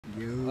I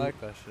You. like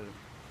that shit.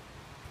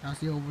 I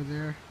see over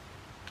there.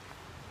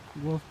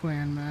 Wolf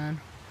Clan, man.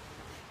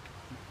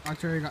 Our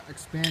territory got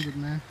expanded,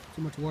 man.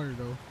 Too much water,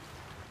 though.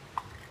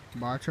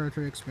 But our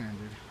territory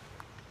expanded.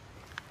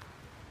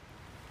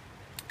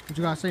 What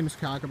you gotta say, Mr.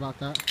 Calic, about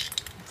that?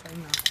 I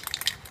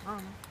don't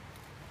know.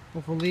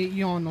 Hopefully,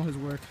 you don't know his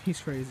work.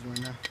 He's crazy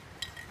right now.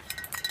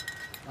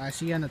 I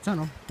see you in the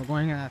tunnel. We're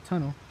going in that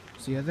tunnel.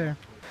 See you there.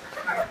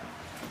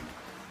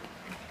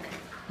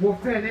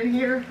 Wolf Clan in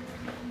here.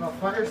 A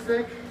fire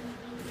stick.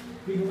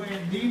 We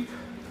went deep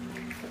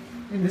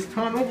in this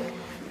tunnel.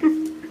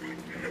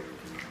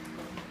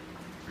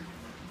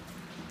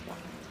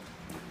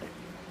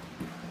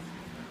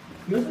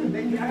 Listen,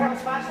 I got a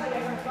flashlight. I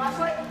got a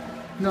flashlight.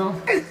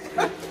 No.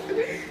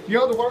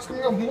 Yo, the water's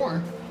coming up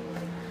more.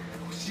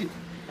 Shit.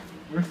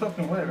 We're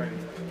soaking wet already.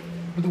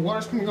 But the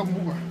water's coming up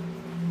more.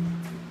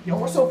 Yo,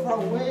 we're so far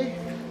away.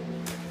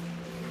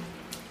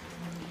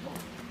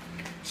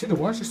 Shit, the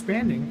water's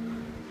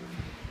expanding.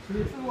 So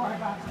this is where I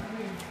got to.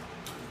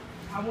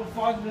 I went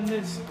farther than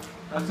this.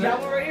 That's See that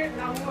it? one right here?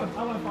 That one.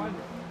 I went farther.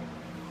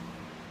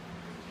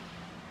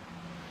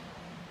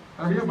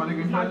 Hurry up, my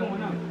nigga. It's not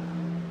going up.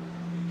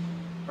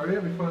 Hurry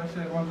up before that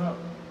shit runs up.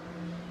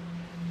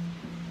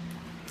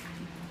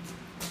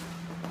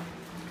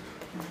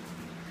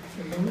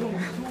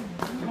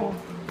 No,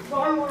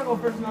 I don't want to go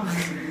first now.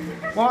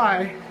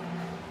 Why?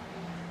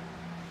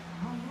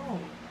 I don't know.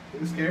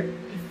 You scared?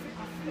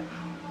 I don't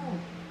know.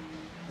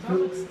 That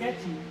looks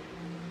sketchy.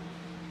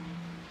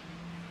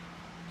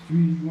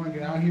 You want to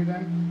get out here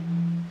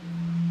then?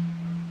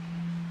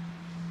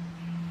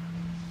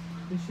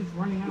 This shit's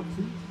running out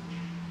too.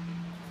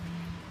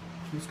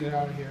 Let's get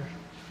out of here.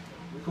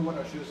 We can wear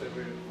our shoes if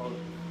we're close.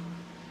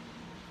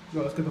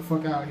 Yo, let's get the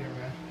fuck out of here,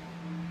 man.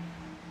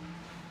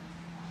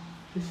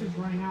 This shit's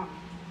running out.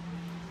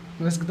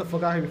 Let's get the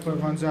fuck out of here before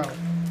it runs out. Want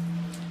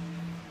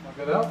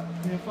to get up?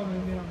 Yeah,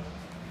 fucking get up.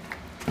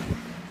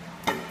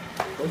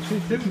 What you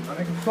do? I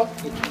think it's fuck.